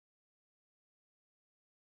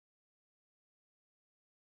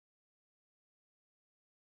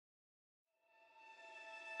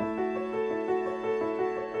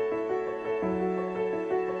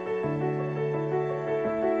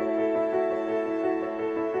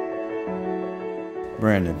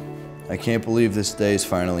Brandon, I can't believe this day is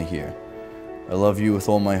finally here. I love you with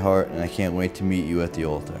all my heart, and I can't wait to meet you at the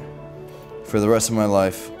altar. For the rest of my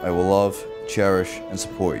life, I will love, cherish, and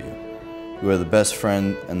support you. You are the best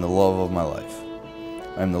friend and the love of my life.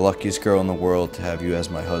 I am the luckiest girl in the world to have you as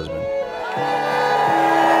my husband.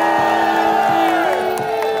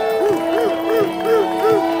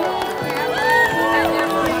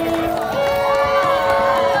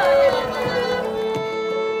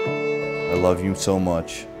 I love you so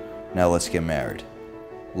much. Now let's get married.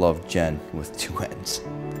 Love, Jen, with 2 N's.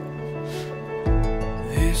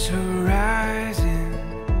 This horizon,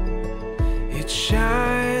 it's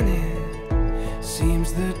shining.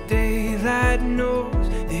 Seems the daylight knows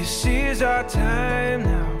this is our time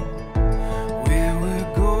now. Where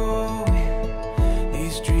we're going,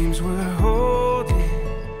 these dreams we're holding.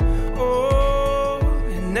 Oh,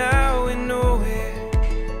 and now we know it.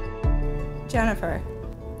 Jennifer,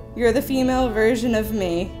 you're the female version of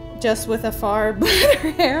me, just with a far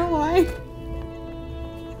better hairline.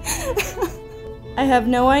 I have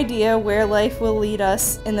no idea where life will lead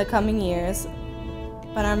us in the coming years,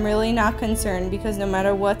 but I'm really not concerned because no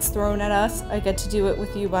matter what's thrown at us, I get to do it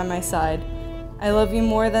with you by my side. I love you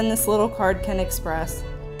more than this little card can express.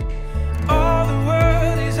 All the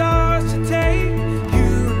world is ours to take.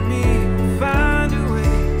 You and me will find a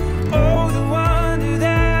way. Oh, the wonder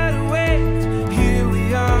that awaits. Here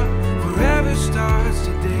we are, forever starts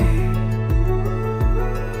today.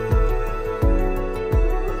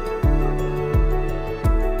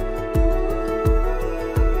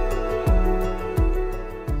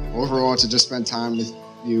 Overall, to just spend time with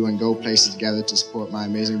you and go places together to support my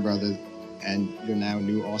amazing brother and your now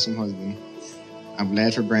new awesome husband. I'm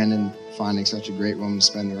glad for Brandon finding such a great woman to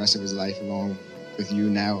spend the rest of his life along with you,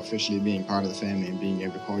 now officially being part of the family and being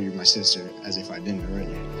able to call you my sister as if I didn't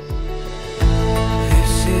already.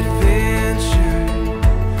 This adventure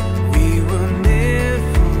we were meant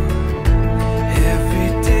for.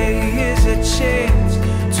 Every day is a chance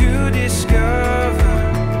to discover.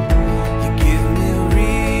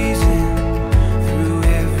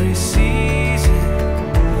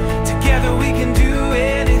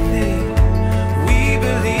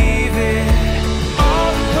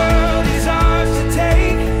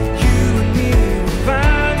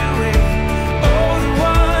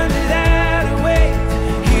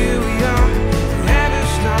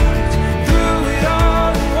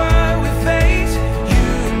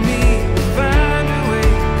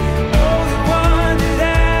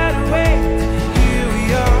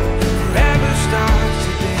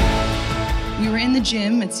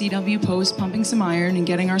 Gym at CW Post pumping some iron and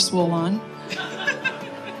getting our swole on.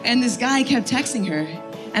 And this guy kept texting her.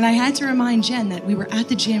 And I had to remind Jen that we were at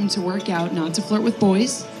the gym to work out, not to flirt with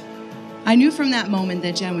boys. I knew from that moment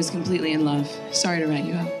that Jen was completely in love. Sorry to rat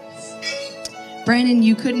you out. Brandon,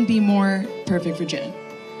 you couldn't be more perfect for Jen.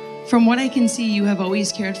 From what I can see, you have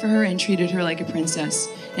always cared for her and treated her like a princess.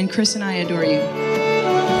 And Chris and I adore you.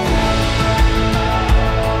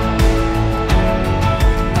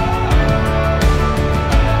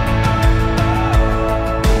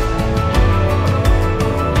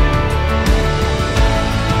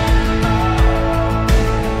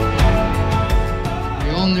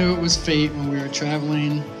 Fate when we were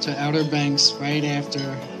traveling to Outer Banks right after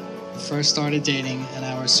we first started dating, and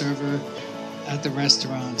our server at the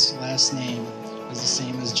restaurant's last name was the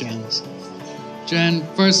same as Jen's. Jen,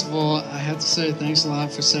 first of all, I have to say thanks a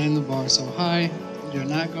lot for setting the bar so high. You're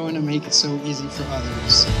not going to make it so easy for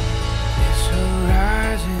others. This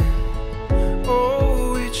horizon,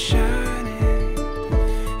 oh, it's shining.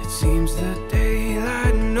 It seems the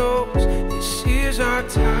daylight knows this is our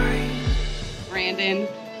time. Brandon,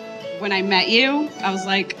 when I met you, I was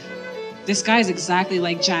like, this guy's exactly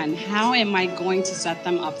like Jen. How am I going to set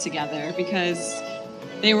them up together? Because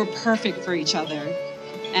they were perfect for each other.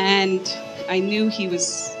 And I knew he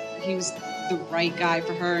was the right guy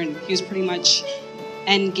for her, and he was pretty much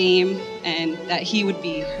end game, and that he would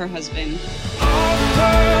be her husband. All the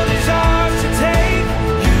world is ours to take.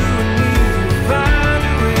 You and me will find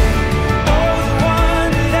a way. Oh, the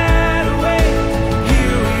wonder that awaits.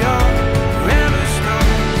 Here we are, forever stars.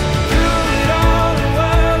 Through it all and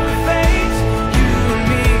what we face, you and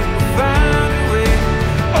me will find a way.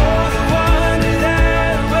 Oh, the wonder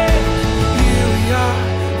that awaits. Here we are,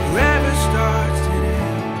 forever stars today.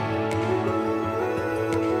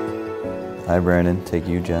 I, Brandon, take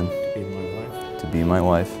you, Jen, to be my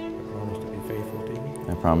wife.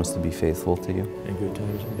 I promise to be faithful to you. In good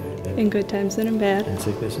times and bad. In good times and in bad. In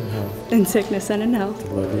sickness and health. In sickness and in health.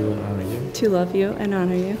 To love you and honor you. To love you and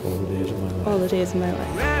honor you. All the days of my life. All the days of my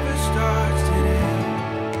life. Forever starts today.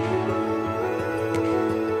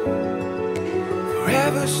 Forever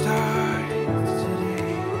stars.